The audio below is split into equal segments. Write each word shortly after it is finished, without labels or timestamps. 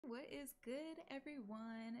What is good,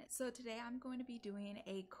 everyone? So today I'm going to be doing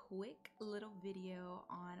a quick little video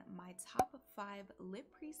on my top 5 lip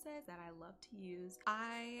presets that I love to use.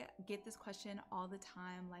 I get this question all the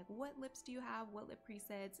time, like, what lips do you have? What lip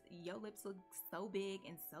presets? Your lips look so big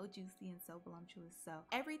and so juicy and so voluptuous. So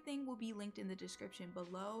everything will be linked in the description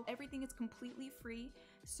below. Everything is completely free,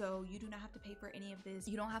 so you do not have to pay for any of this.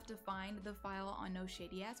 You don't have to find the file on no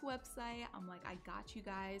shady ass website. I'm like, I got you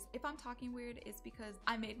guys. If I'm talking weird, it's because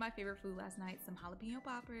I made my favorite food last night, some jalapeno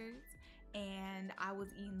poppers, and I was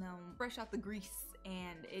eating them fresh out the grease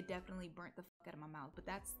and it definitely burnt the fuck out of my mouth, but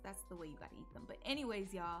that's the way you gotta eat them. But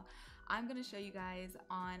anyways, y'all, I'm gonna show you guys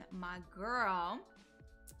on my girl,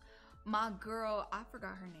 I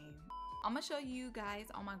forgot her name. I'm gonna show you guys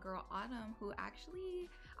on my girl Autumn, who actually,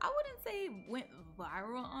 I wouldn't say went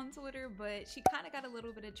viral on Twitter, but she kind of got a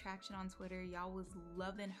little bit of traction on Twitter. Y'all was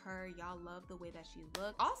loving her. Y'all love the way that she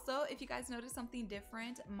looked. Also, if you guys noticed something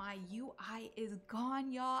different, my UI is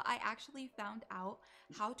gone, y'all. I actually found out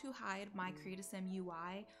how to hide my Create-A-Sim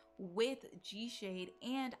UI with G-Shade,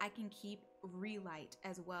 and I can keep Relight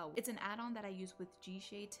as well. It's an add-on that I use with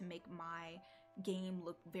G-Shade to make my game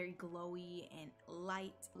look very glowy and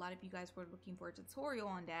light. A lot of you guys were looking for a tutorial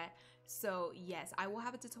on that, so yes, I will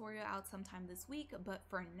have a tutorial out sometime this week, but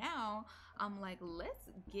for now I'm like, let's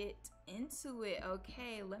get into it.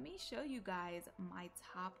 Okay, let me show you guys my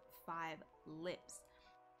top 5 lips.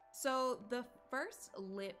 So the first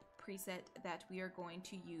lip preset that we are going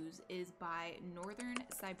to use is by Northern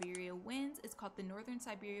Siberia Winds. It's called the Northern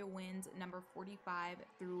Siberia Winds number 45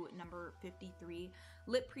 through number 53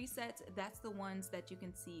 lip presets. That's the ones that you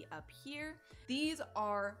can see up here. These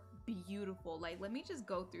are beautiful. Like, let me just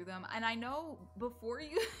go through them. And I know before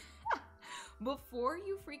you before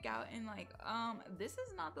you freak out and like, this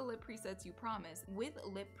is not the lip presets you promised. With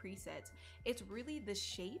lip presets, it's really the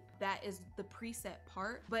shape that is the preset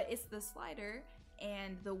part, but it's the slider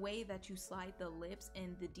and the way that you slide the lips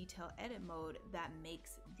in the detail edit mode that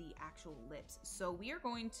makes the actual lips. So we are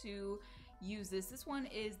going to use this. This one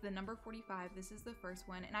is the number 45. This is the first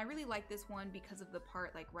one, and I really like this one because of the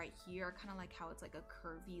part like right here. I kind of like how it's like a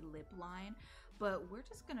curvy lip line, but we're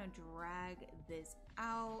just gonna drag this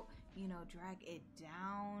out, you know, drag it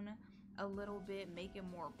down a little bit, make it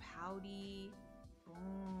more pouty.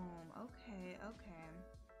 Boom. Okay,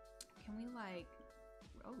 can we like,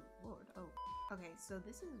 oh lord, oh, okay, so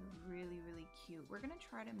this is really cute. We're gonna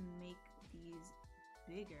try to make these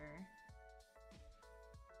bigger.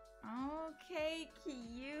 Okay,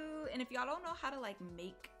 cute. And if y'all don't know how to like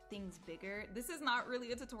make things bigger, this is not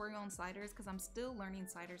really a tutorial on sliders because I'm still learning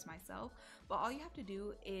sliders myself, but all you have to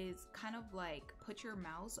do is kind of like put your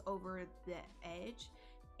mouse over the edge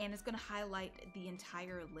and it's gonna highlight the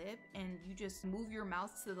entire lip, and you just move your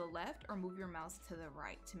mouse to the left or move your mouse to the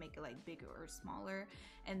right to make it like bigger or smaller.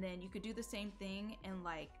 And then you could do the same thing and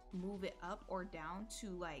like move it up or down to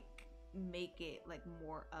like make it like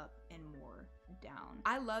more up and more down.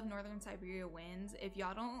 I love Northern Siberia Winds. If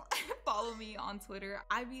y'all don't follow me on Twitter,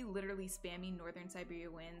 I be literally spamming Northern Siberia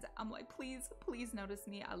Winds. I'm like, please notice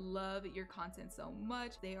me. I love your content so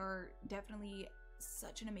much. They are definitely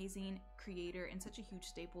such an amazing creator and such a huge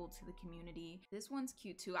staple to the community. This one's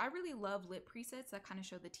cute too. I really love lip presets that kind of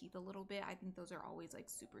show the teeth a little bit. I think those are always like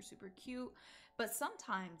super cute. But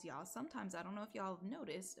sometimes, y'all, I don't know if y'all have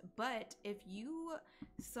noticed, but if you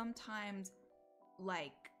sometimes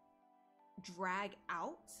like drag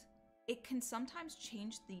out, it can sometimes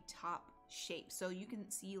change the top shape. So you can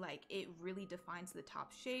see like it really defines the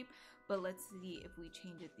top shape. But let's see if we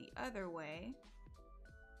change it the other way.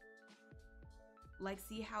 Like,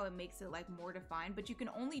 see how it makes it like more defined, but you can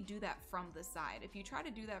only do that from the side. If you try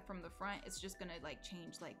to do that from the front, it's just gonna like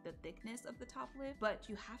change like the thickness of the top lip, but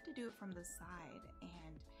you have to do it from the side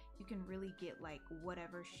and you can really get like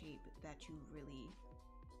whatever shape that you really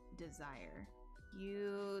desire.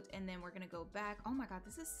 Cute. And then we're gonna go back. Oh my god,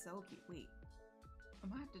 this is so cute. Wait, I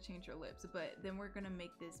might have to change your lips, but then we're gonna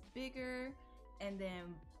make this bigger. And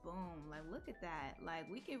then boom, like look at that. Like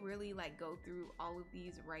we can really like go through all of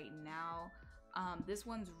these right now. This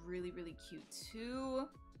one's really cute too.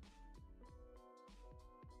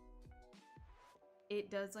 It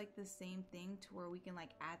does like the same thing to where we can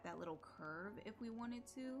like add that little curve if we wanted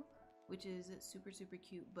to, which is super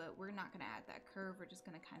cute, but we're not gonna add that curve. We're just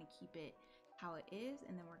gonna kind of keep it how it is,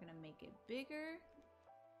 and then we're gonna make it bigger.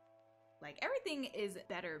 Like everything is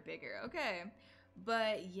better bigger, okay?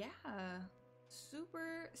 But yeah,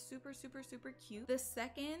 super cute. The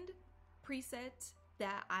second preset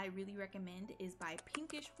that I really recommend is by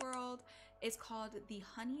Pinkish World. It's called the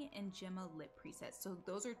Honey and Gemma lip presets. So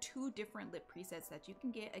those are two different lip presets that you can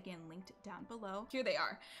get, again linked down below. Here they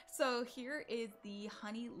are. So here is the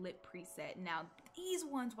Honey lip preset. Now these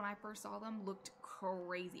ones, when I first saw them, looked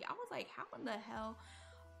crazy. I was like, how in the hell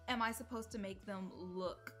am I supposed to make them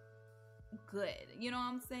look good? You know what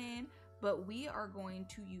I'm saying? But we are going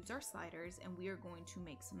to use our sliders and we are going to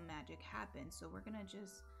make some magic happen. So we're gonna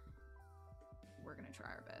try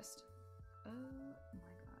our best. Oh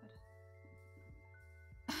my god.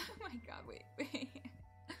 Oh my god, wait.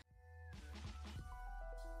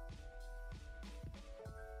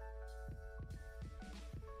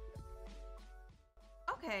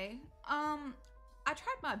 Okay, I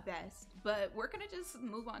tried my best, but we're gonna just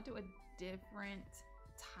move on to a different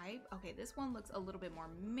type. Okay, this one looks a little bit more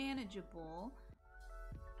manageable.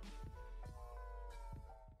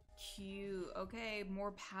 Cute. Okay,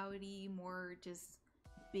 more pouty, more just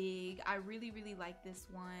big. I really like this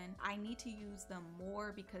one. I need to use them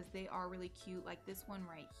more because they are really cute. Like this one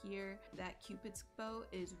right here, that Cupid's bow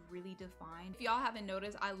is really defined. If y'all haven't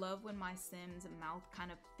noticed, I love when my Sims mouth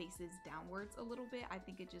kind of faces downwards a little bit. I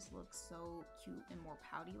think it just looks so cute and more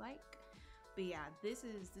pouty like. But yeah, this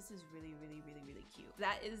is really cute.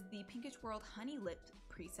 That is the Pinkish World Honey Lip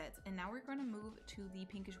presets, and now we're going to move to the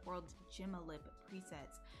Pinkish World Gemma Lip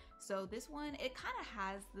presets. So this one, it kind of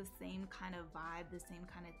has the same kind of vibe, the same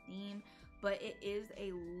kind of theme, but it is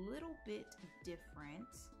a little bit different.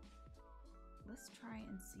 Let's try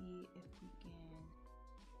and see if we can.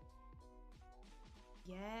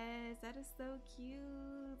 Yes, that is so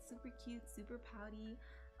cute, super pouty.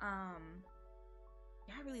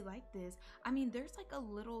 Yeah, I really like this. I mean, there's like a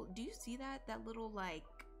little, do you see that little like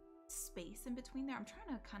space in between there? I'm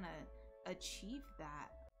trying to kind of achieve that.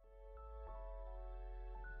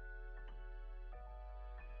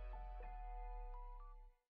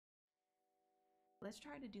 Let's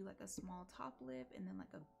try to do like a small top lip and then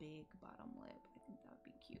like a big bottom lip. I think that would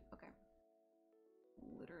be cute. Okay.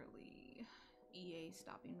 Literally, EA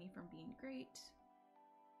stopping me from being great.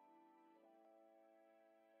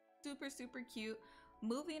 Super cute.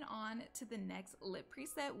 Moving on to the next lip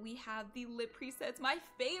preset, we have the lip presets, my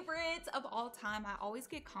favorites of all time. I always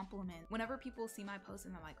get compliments whenever people see my posts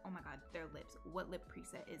and they're like, oh my god, their lips, what lip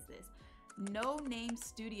preset is this? No Name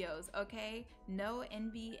Studios, okay? No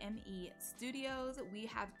NVMe Studios. We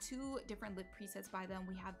have two different lip presets by them.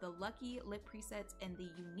 We have the Lucky lip presets and the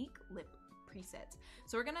Unique lip presets.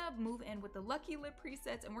 So we're gonna move in with the Lucky lip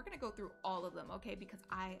presets and we're gonna go through all of them, okay? Because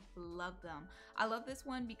I love them. I love this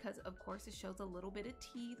one because of course it shows a little bit of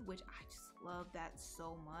teeth, which I just love that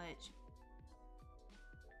so much.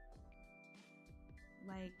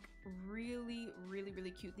 Like really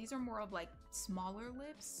cute. These are more of like smaller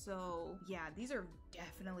lips, so yeah, these are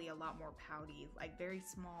definitely a lot more pouty, like very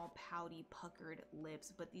small pouty puckered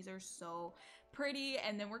lips, but these are so pretty.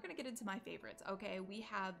 And then we're gonna get into my favorites, okay? We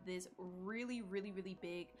have this really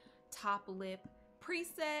big top lip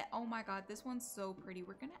preset. Oh my god, this one's so pretty.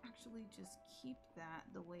 We're gonna actually just keep that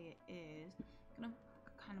the way it is. I'm gonna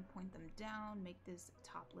kind of point them down, make this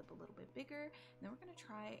top lip a little bit bigger, and then we're gonna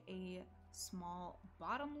try a small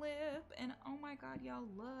bottom lip. And oh my god, y'all,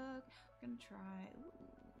 look, we're gonna try,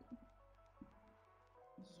 ooh.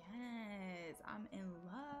 Yes, I'm in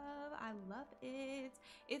love. I love it.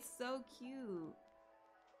 It's so cute.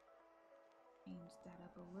 Change that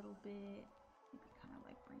up a little bit, maybe kind of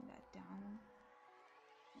like bring that down, and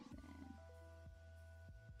then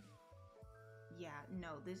yeah,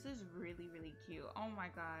 no, this is really cute. Oh my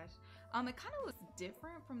gosh. It kind of looks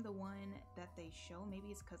different from the one that they show. Maybe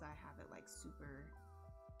it's because I have it like super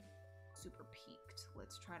peaked.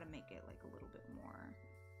 Let's try to make it like a little bit more.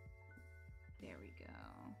 There we go.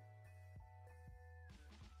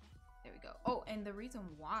 There we go. Oh, and the reason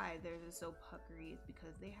why they're so puckery is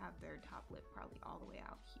because they have their top lip probably all the way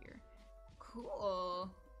out here. Cool.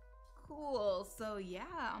 So yeah,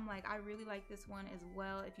 I'm like, I really like this one as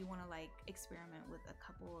well. If you want to like experiment with a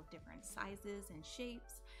couple of different sizes and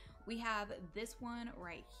shapes, we have this one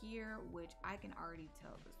right here, which I can already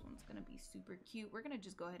tell this one's gonna be super cute. We're gonna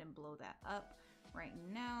just go ahead and blow that up right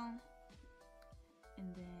now.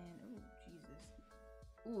 And then, oh Jesus.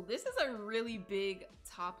 Ooh, this is a really big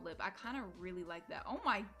top lip. I kind of really like that. Oh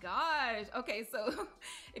my gosh. Okay, so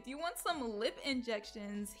if you want some lip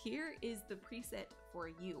injections, here is the preset for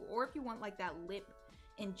you. Or if you want like that lip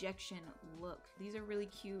injection look, these are really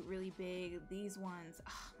cute, really big. These ones,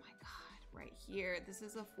 oh my god, right here. This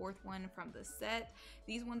is the fourth one from the set.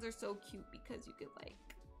 These ones are so cute because you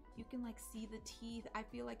can like see the teeth. I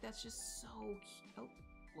feel like that's just so cute. Oh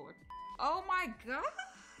Lord. Oh my gosh.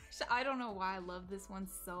 I don't know why I love this one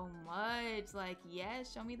so much. Like,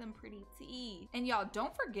 yes, show me them pretty teeth. And y'all,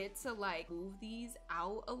 don't forget to like move these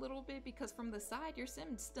out a little bit, because from the side, your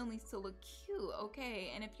sim still needs to look cute,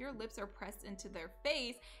 okay? And if your lips are pressed into their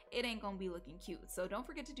face, it ain't gonna be looking cute. So don't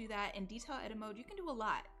forget to do that. In detail edit mode, you can do a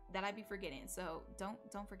lot that I'd be forgetting. So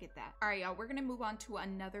don't forget that. All right, y'all, we're gonna move on to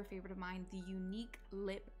another favorite of mine, the unique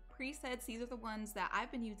lip presets. These are the ones that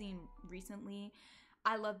I've been using recently.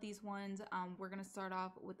 I love these ones. We're gonna start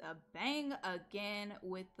off with a bang again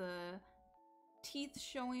with the teeth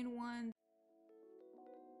showing one.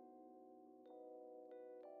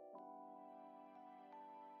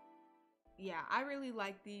 Yeah, I really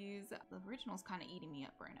like these. The original's kind of eating me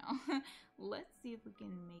up right now. Let's see if we can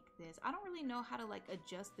make this. I don't really know how to like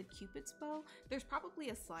adjust the Cupid's bow. There's probably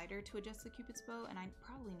a slider to adjust the Cupid's bow, and I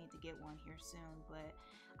probably need to get one here soon, but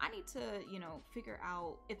I need to, you know, figure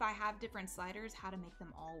out if I have different sliders, how to make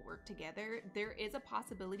them all work together. There is a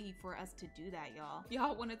possibility for us to do that, y'all. If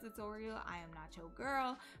y'all want a tutorial, I am not your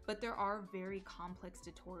girl, but there are very complex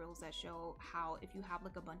tutorials that show how if you have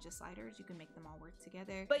like a bunch of sliders, you can make them all work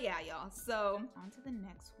together. But yeah, y'all, so on to the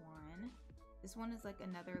next one. This one is like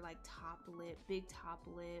another like top lip, big top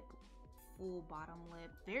lip, full bottom lip,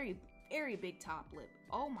 very, very big top lip.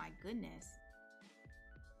 Oh my goodness.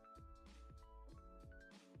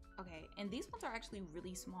 Okay, and these ones are actually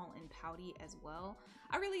really small and pouty as well.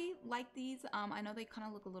 I really like these. I know they kind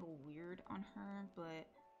of look a little weird on her, but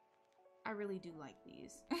I really do like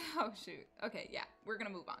these. Oh shoot. Okay, yeah, we're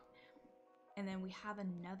gonna move on. And then we have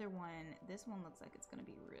another one. This one looks like it's gonna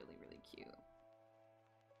be really, really cute.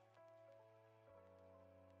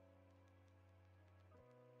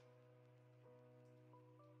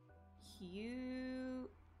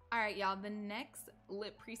 Cute. All right, y'all, the next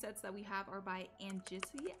lip presets that we have are by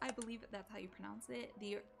Anjissi. I believe that's how you pronounce it.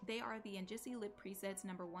 They are the Anjissi lip presets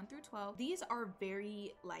number 1 through 12. These are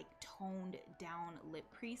very like toned down lip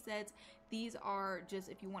presets. These are just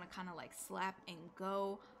if you want to kind of like slap and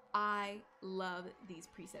go. I love these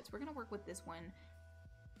presets. We're gonna work with this one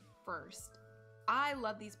first. I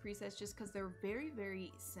love these presets just because they're very,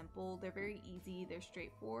 very simple. They're very easy. They're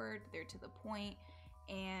straightforward. They're to the point.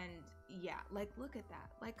 And yeah, like look at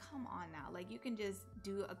that. Like come on now. Like you can just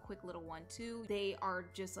do a quick little 1-2. They are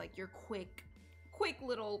just like your quick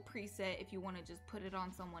little preset if you want to just put it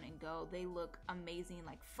on someone and go. They look amazing,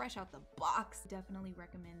 like fresh out the box. Definitely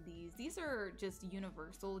recommend these. These are just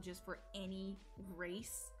universal, just for any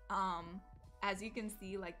race. As you can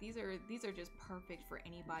see, like these are just perfect for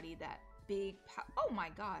anybody. That big oh my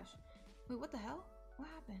gosh, wait, what the hell? What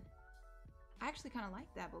happened? I actually kind of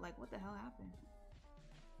like that, but like what the hell happened?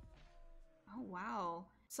 Oh wow,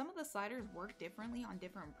 some of the sliders work differently on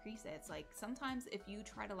different presets. Like sometimes if you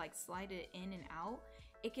try to like slide it in and out,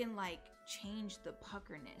 it can like change the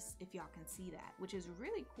puckerness, if y'all can see that, which is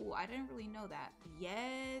really cool. I didn't really know that.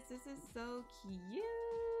 Yes, this is so cute.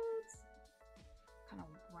 Kind of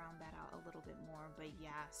round that out a little bit more, but yeah,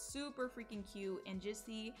 super freaking cute. And just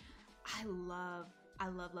see, I love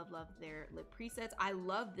their lip presets. I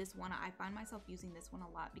love this one. I find myself using this one a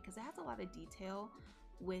lot because it has a lot of detail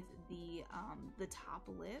with the top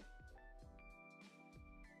lip.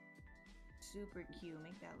 Super cute.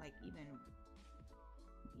 Make that like even,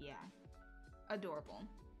 yeah, adorable.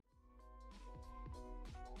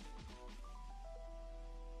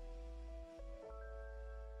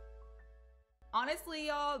 Honestly,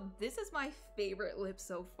 y'all, this is my favorite lip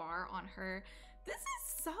so far on her. This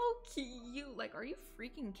is so cute. Like, are you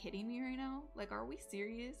freaking kidding me right now? Like, are we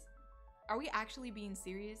serious? Are we actually being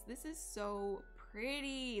serious? This is so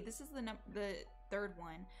pretty. This is the third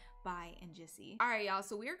one by Anjissi. All right, y'all,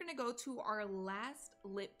 so we are gonna go to our last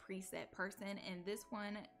lip preset person, and this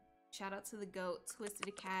one, shout out to the GOAT,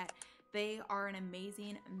 Twisted Cat. They are an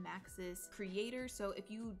amazing Maxis creator. So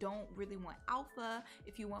if you don't really want alpha,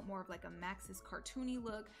 if you want more of like a Maxis cartoony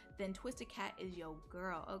look, then Twisted Cat is your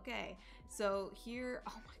girl, okay? So here,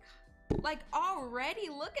 oh my God, like already,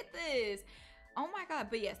 look at this. Oh my God,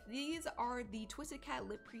 but yes, these are the Twisted Cat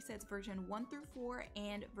lip presets version 1 through 4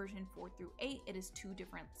 and version 4 through 8. It is 2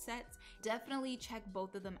 different sets. Definitely check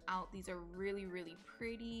both of them out. These are really, really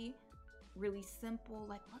pretty, really simple.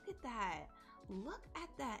 Like, look at that. Look at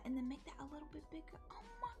that, and then make that a little bit bigger. Oh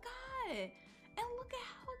my God. And look at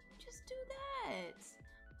how you just do that.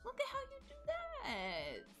 Look at how you do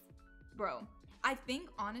that. Bro, I think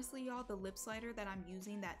honestly, y'all, the lip slider that I'm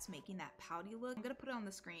using that's making that pouty look, I'm gonna put it on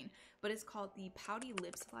the screen, but it's called the Pouty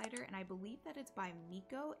Lip Slider, and I believe that it's by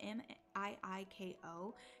Miiko,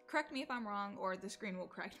 M-I-I-K-O. Correct me if I'm wrong, or the screen will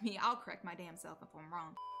correct me. I'll correct my damn self if I'm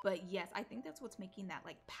wrong. But yes, I think that's what's making that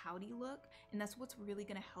like pouty look, and that's what's really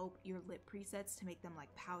gonna help your lip presets to make them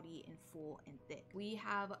like pouty and full and thick. We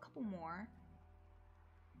have a couple more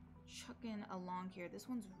chucking along here. This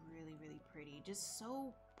one's really, really pretty. Just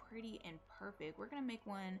so pretty and perfect. We're gonna make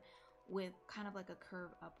one with kind of like a curve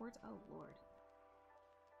upwards. Oh Lord.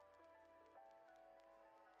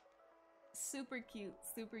 Super cute,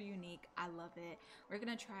 super unique. I love it. We're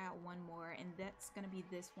gonna try out one more, and that's gonna be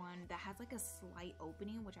this one that has like a slight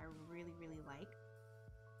opening, which I really, really like.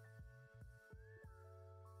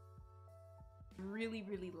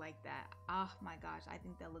 Really like that. Oh my gosh, I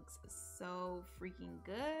think that looks so freaking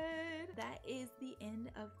good. That is the end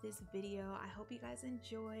of this video. I hope you guys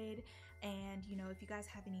enjoyed, and you know, if you guys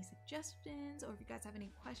have any suggestions or if you guys have any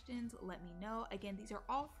questions, let me know. Again, these are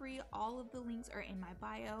all free. All of the links are in my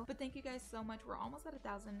bio. But thank you guys so much. We're almost at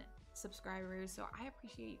 1,000 subscribers, so I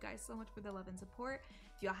appreciate you guys so much for the love and support.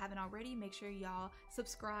 If y'all haven't already, make sure y'all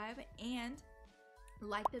subscribe and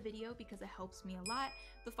like the video because it helps me a lot.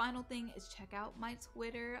 The final thing is check out my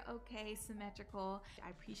Twitter, okay, symmetrical.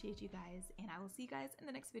 I appreciate you guys, and I will see you guys in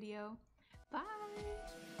the next video.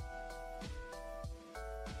 Bye.